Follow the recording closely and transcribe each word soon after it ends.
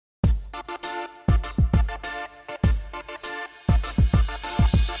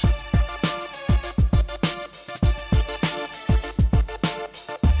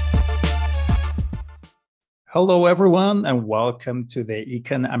Hello, everyone, and welcome to the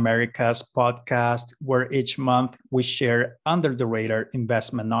Econ Americas podcast, where each month we share under the radar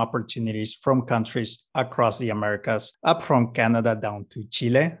investment opportunities from countries across the Americas, up from Canada down to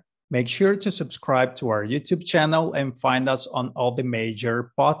Chile. Make sure to subscribe to our YouTube channel and find us on all the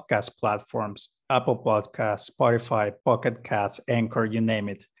major podcast platforms: Apple Podcasts, Spotify, Pocket Casts, Anchor, you name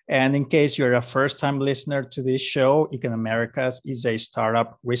it. And in case you're a first-time listener to this show, Econ Americas is a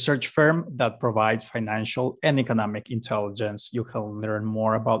startup research firm that provides financial and economic intelligence. You can learn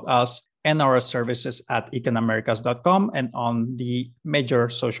more about us and our services at econamericas.com and on the major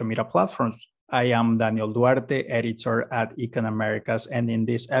social media platforms. I am Daniel Duarte, editor at Econ Americas, and in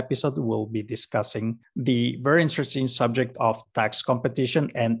this episode, we'll be discussing the very interesting subject of tax competition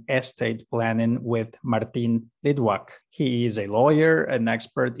and estate planning with Martin Lidwak. He is a lawyer, an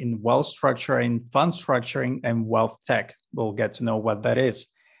expert in wealth structuring, fund structuring, and wealth tech. We'll get to know what that is.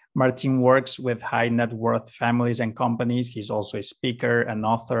 Martin works with high net worth families and companies. He's also a speaker and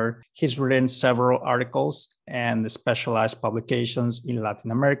author. He's written several articles and specialized publications in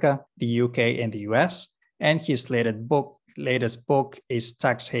Latin America, the UK, and the US. And his latest book is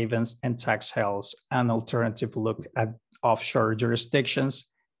Tax Havens and Tax Hells, an alternative look at offshore jurisdictions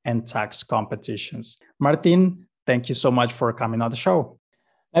and tax competitions. Martin, thank you so much for coming on the show.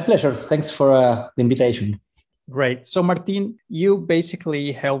 My pleasure. Thanks for the invitation. Great. So, Martin, you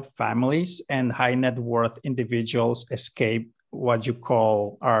basically help families and high net worth individuals escape what you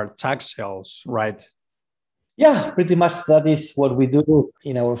call our tax hells, right? Yeah, pretty much that is what we do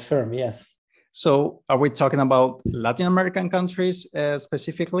in our firm, yes. So, are we talking about Latin American countries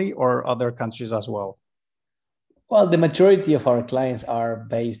specifically or other countries as well? Well, the majority of our clients are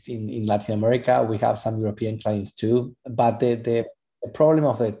based in Latin America. We have some European clients too, but the problem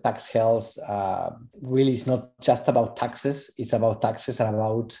of the tax hells really is not just about taxes. It's about taxes and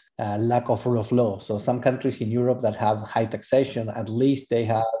about lack of rule of law. So some countries in Europe that have high taxation, at least they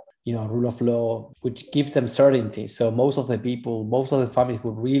have rule of law, which gives them certainty. So most of the people, most of the families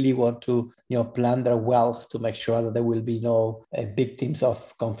who really want to plan their wealth to make sure that there will be no victims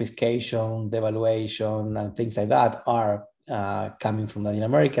of confiscation, devaluation, and things like that are coming from Latin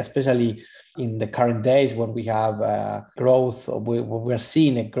America, especially in the current days when we have growth. We're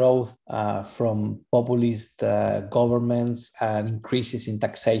seeing a growth from populist governments and increases in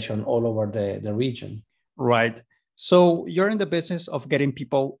taxation all over the region. Right. So you're in the business of getting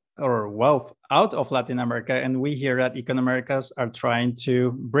people or wealth out of Latin America, and we here at Econ Americas are trying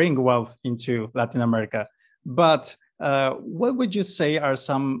to bring wealth into Latin America. But what would you say are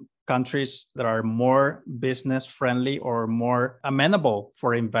some countries that are more business friendly or more amenable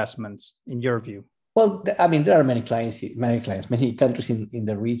for investments in your view? Well, I mean, there are many countries in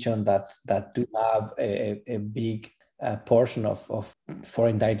the region that do have a big portion of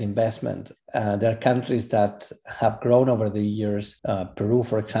foreign direct investment. There are countries that have grown over the years. Peru,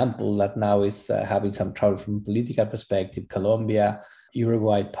 for example, that now is having some trouble from a political perspective. Colombia,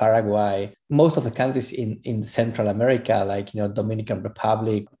 Uruguay, Paraguay, most of the countries in Central America, like Dominican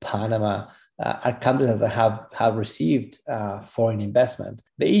Republic, Panama, are countries that have received foreign investment.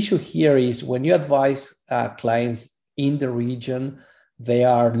 The issue here is when you advise clients in the region, they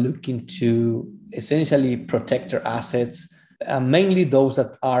are looking to essentially protect their assets, mainly those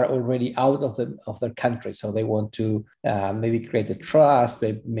that are already out of their country. So they want to maybe create a trust,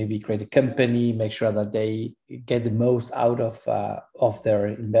 maybe create a company, make sure that they get the most out of their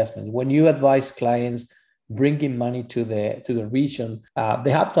investment. When you advise clients bringing money to the region,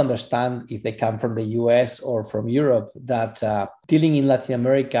 they have to understand, if they come from the US or from Europe, that dealing in Latin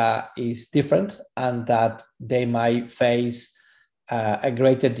America is different and that they might face a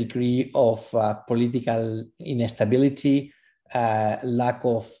greater degree of political instability, lack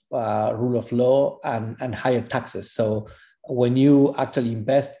of rule of law, and higher taxes. So when you actually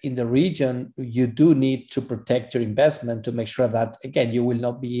invest in the region, you do need to protect your investment to make sure that, again, you will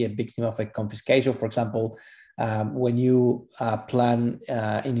not be a victim of a confiscation. For example, when you plan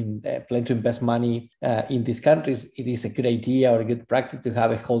to invest money in these countries, it is a good idea or a good practice to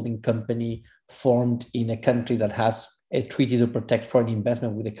have a holding company formed in a country that has a treaty to protect foreign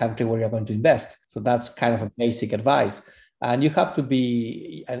investment with the country where you're going to invest. So that's kind of a basic advice. And you have to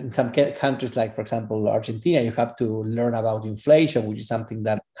be, in some countries, like, for example, Argentina, you have to learn about inflation, which is something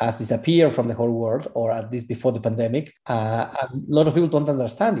that has disappeared from the whole world, or at least before the pandemic. And a lot of people don't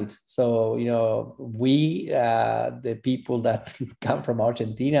understand it. So, we, the people that come from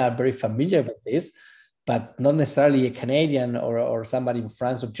Argentina, are very familiar with this, but not necessarily a Canadian or somebody in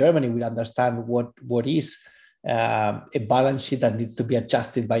France or Germany will understand what is a balance sheet that needs to be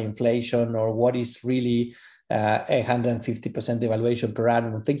adjusted by inflation, or what is really 150% devaluation per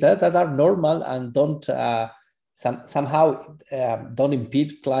annum, and things like that are normal and don't somehow don't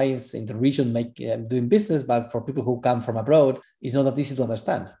impede clients in the region doing business, but for people who come from abroad, it's not that easy to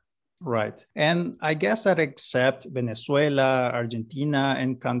understand. Right. And I guess that except Venezuela, Argentina,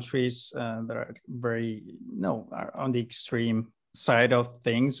 and countries that are are on the extreme side of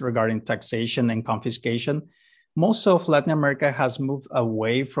things regarding taxation and confiscation, most of Latin America has moved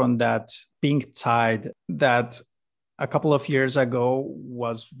away from that pink tide that a couple of years ago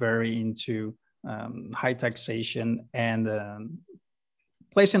was very into high taxation and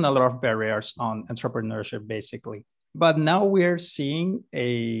placing a lot of barriers on entrepreneurship, basically. But now we're seeing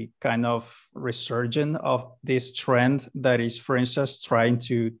a kind of resurgence of this trend that is, for instance, trying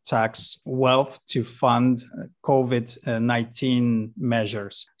to tax wealth to fund COVID-19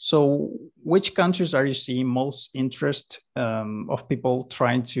 measures. So which countries are you seeing most interest of people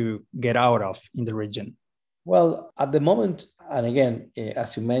trying to get out of in the region? Well, at the moment, and again,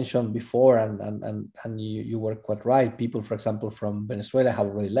 as you mentioned before, and you were quite right, people, for example, from Venezuela have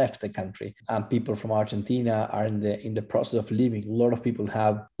already left the country, and people from Argentina are in the process of leaving. A lot of people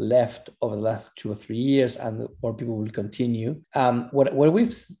have left over the last 2 or 3 years, and more people will continue. What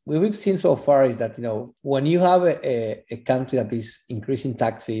we've seen so far is that, when you have a country that is increasing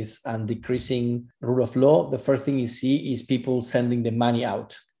taxes and decreasing rule of law, the first thing you see is people sending the money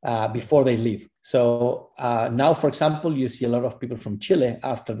out before they leave. So now, for example, you see a lot of people from Chile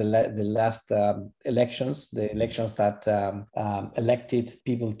after the last elections, the elections that elected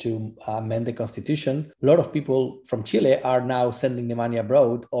people to amend the constitution. A lot of people from Chile are now sending the money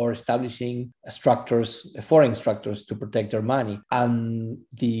abroad or establishing structures, foreign structures to protect their money. And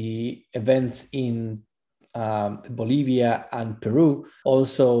the events in Bolivia and Peru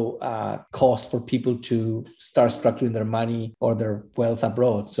also cause for people to start structuring their money or their wealth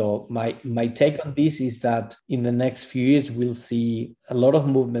abroad. So my take on this is that in the next few years, we'll see a lot of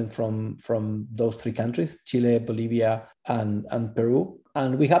movement from those three countries, Chile, Bolivia, and Peru.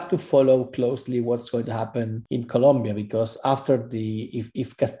 And we have to follow closely what's going to happen in Colombia, because after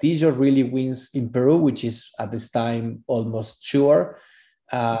if Castillo really wins in Peru, which is at this time almost sure,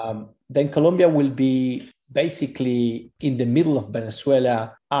 then Colombia will be basically in the middle of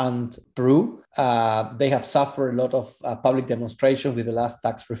Venezuela and Peru. They have suffered a lot of public demonstrations with the last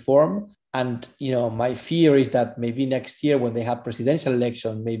tax reform. And, my fear is that maybe next year when they have presidential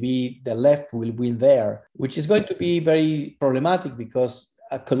election, maybe the left will win there, which is going to be very problematic because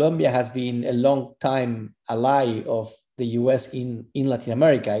Colombia has been a long time ally of the US in Latin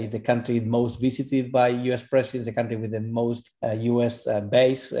America. Is the country most visited by US presidents, the country with the most US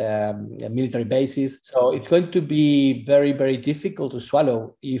military bases. So it's going to be very, very difficult to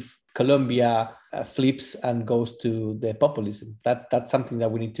swallow if Colombia flips and goes to the populism. That's something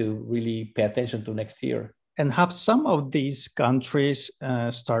that we need to really pay attention to next year. And have some of these countries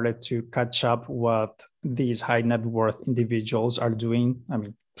started to catch up what these high net worth individuals are doing? I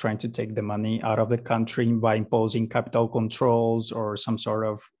mean, trying to take the money out of the country by imposing capital controls or some sort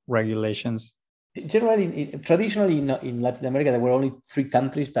of regulations? Traditionally in Latin America, there were only 3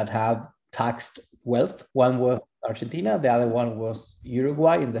 countries that have taxed wealth. One was Argentina, the other one was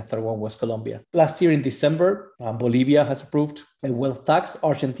Uruguay, and the third one was Colombia. Last year in December, Bolivia has approved a wealth tax.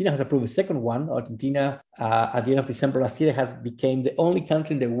 Argentina has approved a second one. Argentina, at the end of December last year, has become the only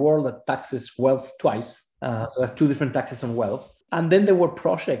country in the world that taxes wealth twice. There's 2 different taxes on wealth. And then there were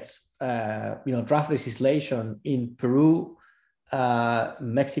projects, draft legislation in Peru,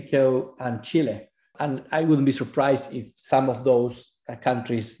 Mexico, and Chile. And I wouldn't be surprised if some of those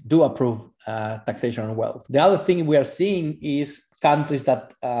countries do approve taxation on wealth. The other thing we are seeing is countries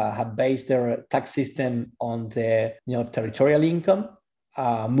that have based their tax system on the territorial income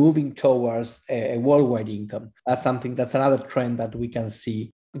moving towards a worldwide income. That's another trend that we can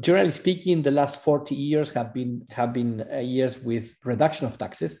see. Generally speaking, the last 40 years have been years with reduction of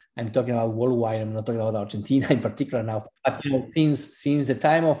taxes. I'm talking about worldwide. I'm not talking about Argentina in particular now. But since the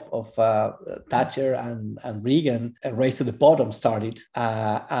time of Thatcher and Reagan, a race to the bottom started,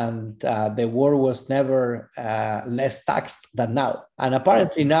 and the world was never less taxed than now. And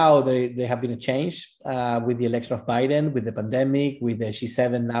apparently now there have been a change with the election of Biden, with the pandemic, with the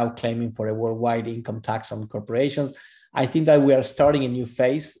G7 now claiming for a worldwide income tax on corporations. I think that we are starting a new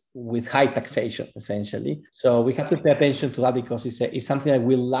phase with high taxation, essentially. So we have to pay attention to that because it's something that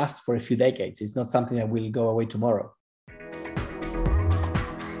will last for a few decades. It's not something that will go away tomorrow.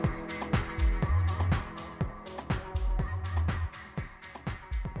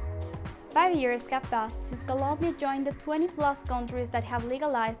 Five years have passed since Colombia joined the 20-plus countries that have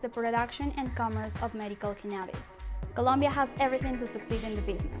legalized the production and commerce of medical cannabis. Colombia has everything to succeed in the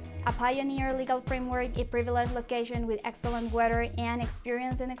business: a pioneer legal framework, a privileged location with excellent weather, and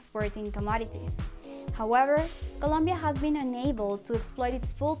experience in exporting commodities. However, Colombia has been unable to exploit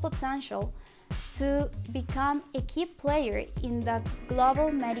its full potential to become a key player in the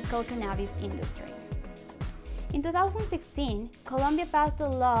global medical cannabis industry. In 2016, Colombia passed a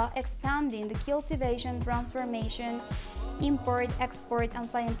law expanding the cultivation, transformation, import, export, and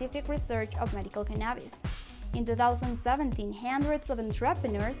scientific research of medical cannabis. In 2017, hundreds of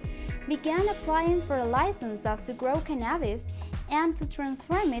entrepreneurs began applying for licenses to grow cannabis and to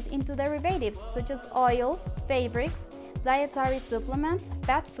transform it into derivatives such as oils, fabrics, dietary supplements,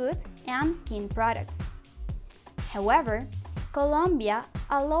 pet food, and skin products. However, Colombia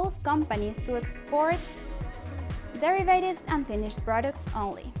allows companies to export derivatives and finished products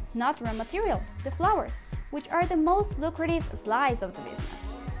only, not raw material, the flowers, which are the most lucrative slice of the business.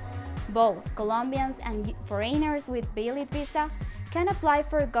 Both Colombians and foreigners with valid visa can apply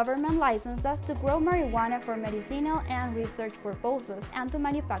for government licenses to grow marijuana for medicinal and research purposes and to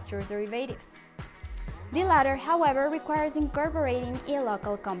manufacture derivatives. The latter, however, requires incorporating a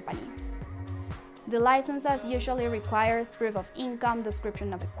local company. The licenses usually requires proof of income,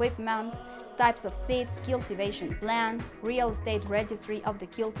 description of equipment, types of seeds, cultivation plan, real estate registry of the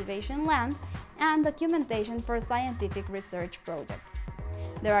cultivation land, and documentation for scientific research projects.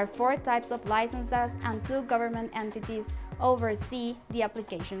 There are 4 types of licenses and 2 government entities oversee the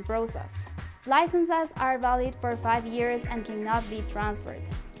application process. Licenses are valid for 5 years and cannot be transferred.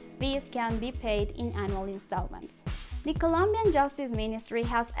 Fees can be paid in annual installments. The Colombian Justice Ministry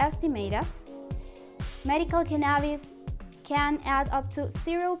has estimated medical cannabis can add up to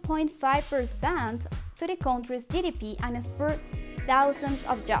 0.5% to the country's GDP and spur thousands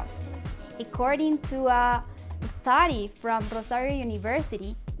of jobs. According to a study from Rosario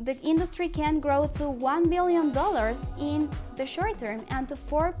University, the industry can grow to $1 billion in the short term and to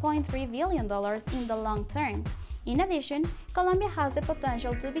 $4.3 billion in the long term. In addition, Colombia has the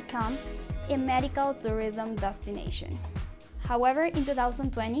potential to become a medical tourism destination. However, in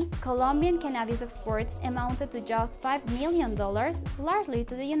 2020, Colombian cannabis exports amounted to just $5 million, largely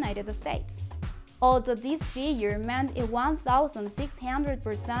to the United States. Although this figure meant a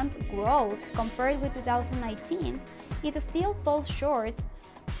 1,600% growth compared with 2019, it still falls short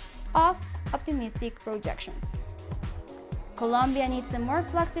of optimistic projections. Colombia needs a more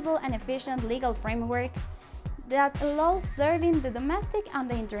flexible and efficient legal framework that allows serving the domestic and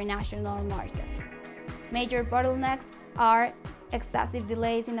the international market. Major bottlenecks are excessive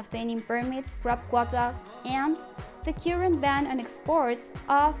delays in obtaining permits, crop quotas, and the current ban on exports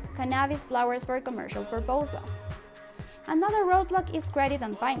of cannabis flowers for commercial purposes. Another roadblock is credit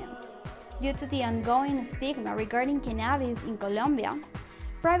and finance. Due to the ongoing stigma regarding cannabis in Colombia,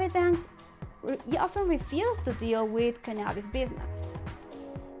 private banks often refuse to deal with cannabis business.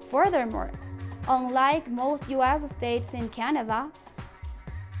 Furthermore, unlike most US states and Canada,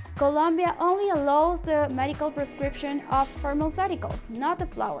 Colombia only allows the medical prescription of pharmaceuticals, not the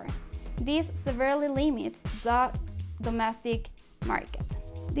flower. This severely limits the domestic market.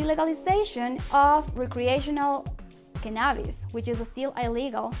 The legalization of recreational cannabis, which is still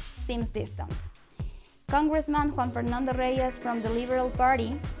illegal, seems distant. Congressman Juan Fernando Reyes from the Liberal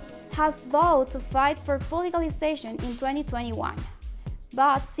Party has vowed to fight for full legalization in 2021,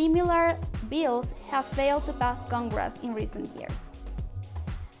 but similar bills have failed to pass Congress in recent years.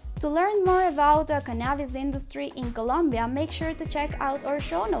 To learn more about the cannabis industry in Colombia, make sure to check out our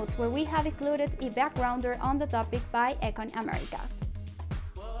show notes where we have included a backgrounder on the topic by Econ Americas.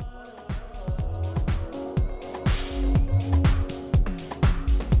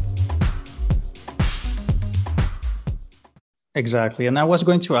 Exactly. And I was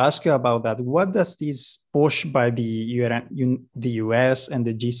going to ask you about that. What does this push by the US and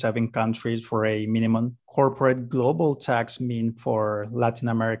the G7 countries for a minimum corporate global tax mean for Latin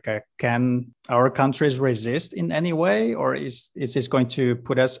America? Can our countries resist in any way, or is this going to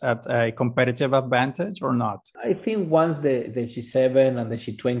put us at a competitive advantage or not? I think once the G7 and the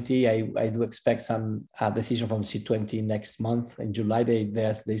G20, I do expect some decision from the G20 next month. In July,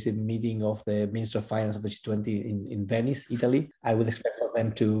 there's a meeting of the Minister of Finance of the G20 in Venice, Italy. I would expect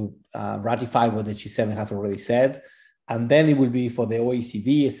them to ratify what the G7 has already said. And then it will be for the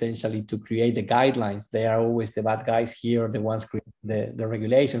OECD essentially to create the guidelines. They are always the bad guys here, the ones creating the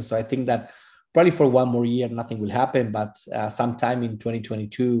regulations. So I think that probably for one more year, nothing will happen, but sometime in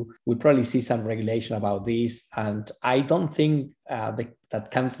 2022, we'll probably see some regulation about this. And I don't think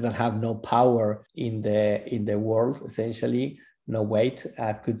that countries that have no power in the world, essentially, no weight,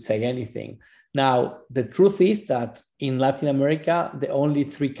 could say anything. Now, the truth is that in Latin America, the only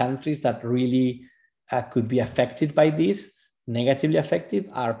 3 countries that really could be affected by this, negatively affected,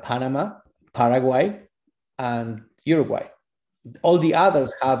 are Panama, Paraguay, and Uruguay. All the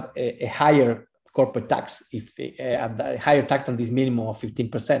others have a higher corporate tax, if a higher tax than this minimum of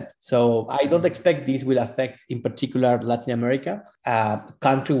 15%. So I don't expect this will affect, in particular, Latin America,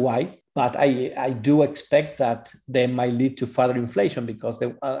 country-wise, but I do expect that they might lead to further inflation because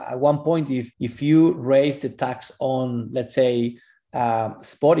at one point, if you raise the tax on, let's say,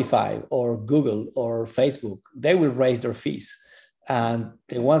 Spotify or Google or Facebook, they will raise their fees. And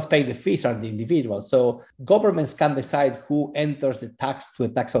the ones paying the fees are the individuals. So governments can decide who enters the tax to a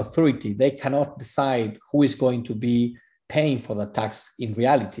tax authority. They cannot decide who is going to be paying for the tax in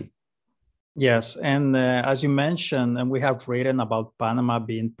reality. Yes, and as you mentioned, and we have written about Panama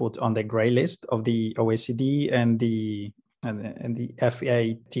being put on the gray list of the OECD and the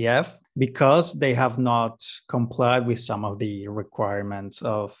FATF because they have not complied with some of the requirements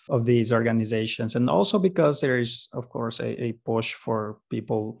of these organizations, and also because there is, of course, a push for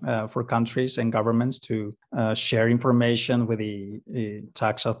people, for countries and governments to share information with the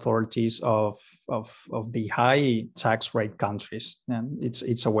tax authorities of the high tax rate countries, and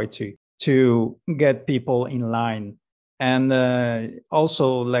it's a way to get people in line. And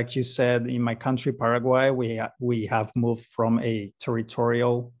also, like you said, in my country, Paraguay, we have moved from a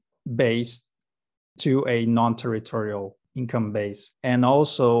territorial base to a non-territorial income base. And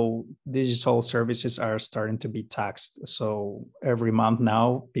also, digital services are starting to be taxed. So every month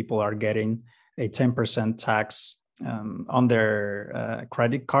now, people are getting a 10% tax on their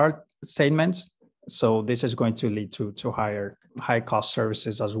credit card statements. So this is going to lead to high cost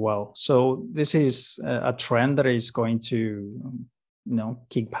services as well. So this is a trend that is going to,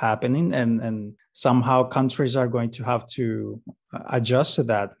 keep happening, and somehow countries are going to have to adjust to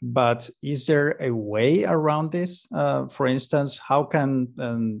that. But is there a way around this? For instance, how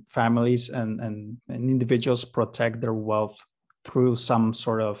can families and individuals protect their wealth through some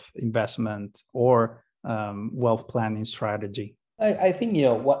sort of investment or wealth planning strategy? I think,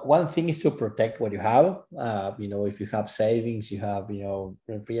 one thing is to protect what you have. If you have savings, you have, real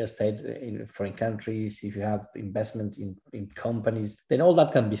estate in foreign countries, if you have investment in companies, then all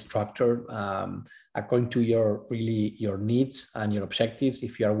that can be structured according to your needs and your objectives.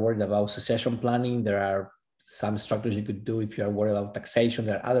 If you are worried about succession planning, there are some structures you could do. If you are worried about taxation,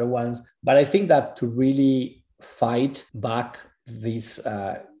 there are other ones. But I think that to really fight back these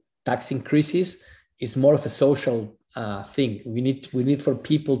tax increases is more of a social thing. We need for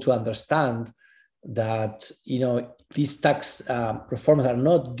people to understand that these tax reforms are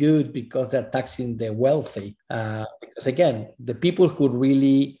not good because they're taxing the wealthy. Because again, the people who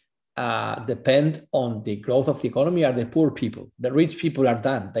really depend on the growth of the economy are the poor people. The rich people are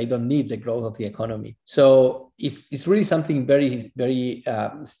done; they don't need the growth of the economy. So it's really something very, very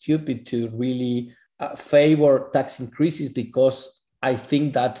stupid to really favor tax increases, because I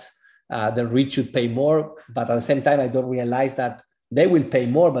think that the rich should pay more, but at the same time, I don't realize that they will pay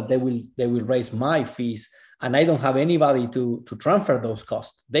more, but they will raise my fees, and I don't have anybody to transfer those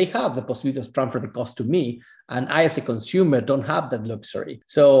costs. They have the possibility to transfer the cost to me, and I, as a consumer, don't have that luxury.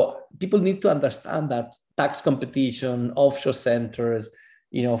 So people need to understand that tax competition, offshore centers,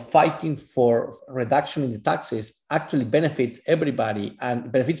 fighting for reduction in the taxes actually benefits everybody and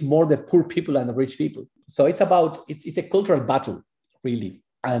benefits more the poor people and the rich people. So it's a cultural battle, really.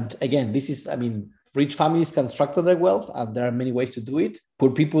 And again, rich families can structure their wealth, and there are many ways to do it. Poor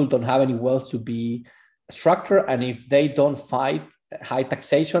people don't have any wealth to be structured. And if they don't fight high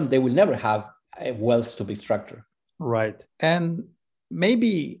taxation, they will never have a wealth to be structured. Right. And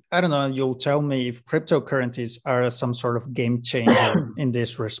maybe, I don't know, you'll tell me if cryptocurrencies are some sort of game changer in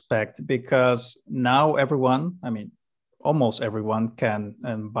this respect, because now almost everyone can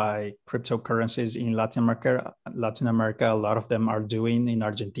buy cryptocurrencies in Latin America. A lot of them are doing. In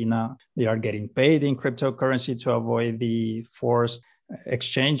Argentina, they are getting paid in cryptocurrency to avoid the forced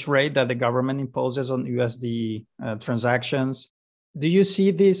exchange rate that the government imposes on USD transactions. Do you see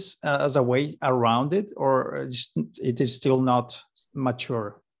this as a way around it, or it is still not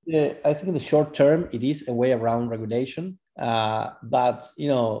mature? Yeah, I think in the short term, it is a way around regulation. But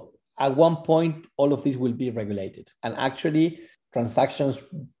at one point, all of this will be regulated. And actually, transactions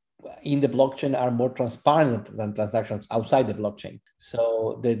in the blockchain are more transparent than transactions outside the blockchain.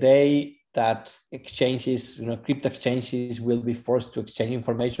 So the day that exchanges, crypto exchanges will be forced to exchange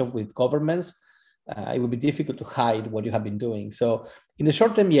information with governments, it will be difficult to hide what you have been doing. So in the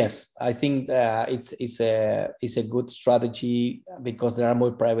short term, yes, I think it's a good strategy because there are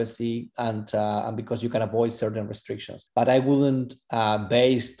more privacy and because you can avoid certain restrictions. But I wouldn't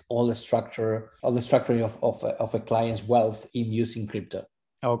base all the structuring of a client's wealth in using crypto.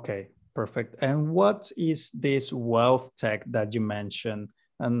 Okay, perfect. And what is this wealth tech that you mentioned,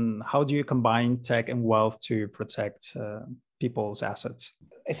 and how do you combine tech and wealth to protect people's assets?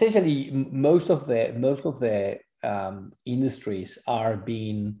 essentially most of the industries are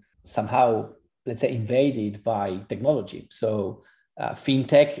being somehow, let's say, invaded by technology. So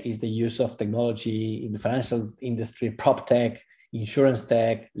fintech is the use of technology in the financial industry, prop tech, insurance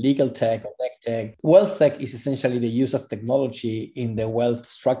tech, legal tech, or tech. Wealth tech is essentially the use of technology in the wealth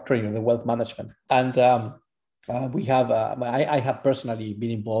structuring or the wealth management. And I have personally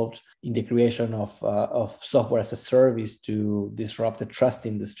been involved in the creation of software as a service to disrupt the trust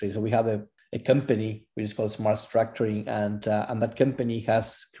industry. So we have a company which is called Smart Structuring, and that company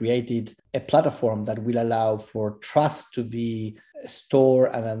has created a platform that will allow for trust to be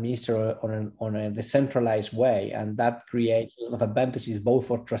stored and administered on a decentralized way, and that creates a lot of advantages both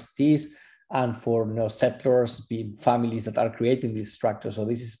for trustees and for settlers, being families that are creating these structures. So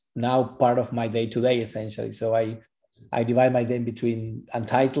this is now part of my day-to-day essentially. So I divide my day between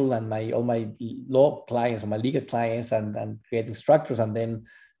Untitled and all my law clients or my legal clients and creating structures, and then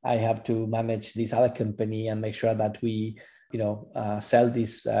I have to manage this other company and make sure that we sell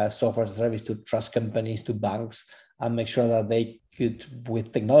this software service to trust companies, to banks, and make sure that they could,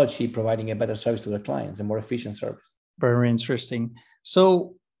 with technology, providing a better service to their clients, a more efficient service. Very interesting.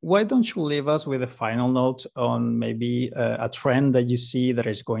 So why don't you leave us with a final note on maybe a trend that you see that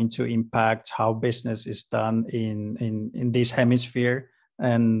is going to impact how business is done in this hemisphere?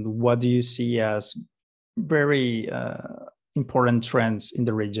 And what do you see as very important trends in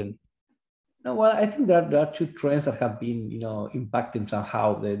the region? No, well, I think there are two trends that have been, impacting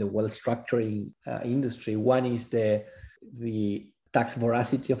somehow the wealth structuring industry. One is the tax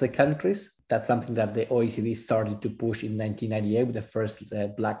voracity of the countries. That's something that the OECD started to push in 1998 with the first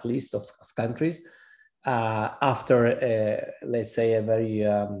blacklist of countries. After, let's say, a very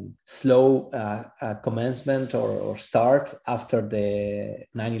slow commencement or start after the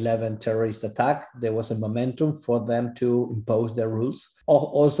 9/11 terrorist attack, there was a momentum for them to impose their rules.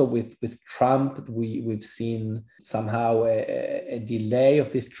 Also with Trump, we've seen somehow a delay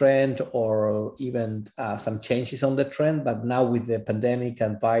of this trend or even some changes on the trend. But now with the pandemic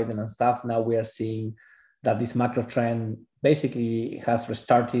and Biden and stuff, now we are seeing that this macro trend basically has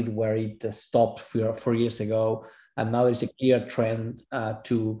restarted where it stopped 4 years ago, and now there's a clear trend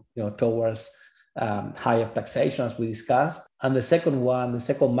towards higher taxation, as we discussed. And the second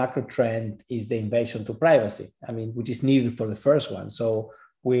macro trend is the invasion to privacy. Which is needed for the first one. So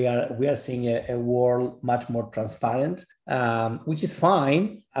we are seeing a world much more transparent, which is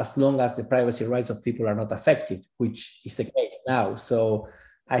fine as long as the privacy rights of people are not affected, which is the case now. So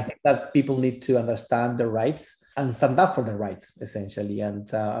I think that people need to understand their rights and stand up for their rights, essentially. And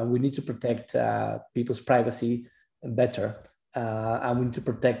we need to protect people's privacy better. And we need to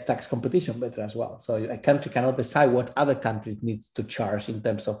protect tax competition better as well. So a country cannot decide what other country needs to charge in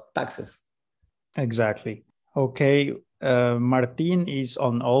terms of taxes. Exactly. Okay. Martin is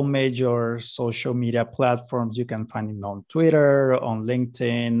on all major social media platforms. You can find him on Twitter, on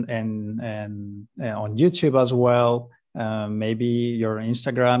LinkedIn, and on YouTube as well. Maybe your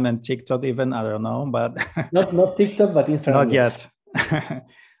Instagram and TikTok even, I don't know, but not TikTok, but Instagram. Not yet.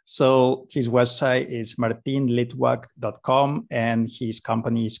 So his website is martinlitwak.com and his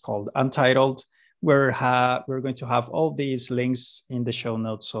company is called Untitled. We're going to have all these links in the show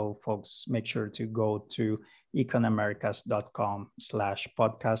notes. So folks, make sure to go to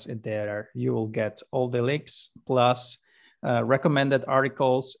econamericas.com/podcast. And there you will get all the links plus recommended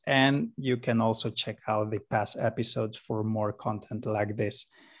articles, and you can also check out the past episodes for more content like this.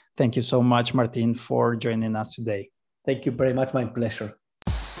 Thank you so much, Martin, for joining us today. Thank you very much. My pleasure.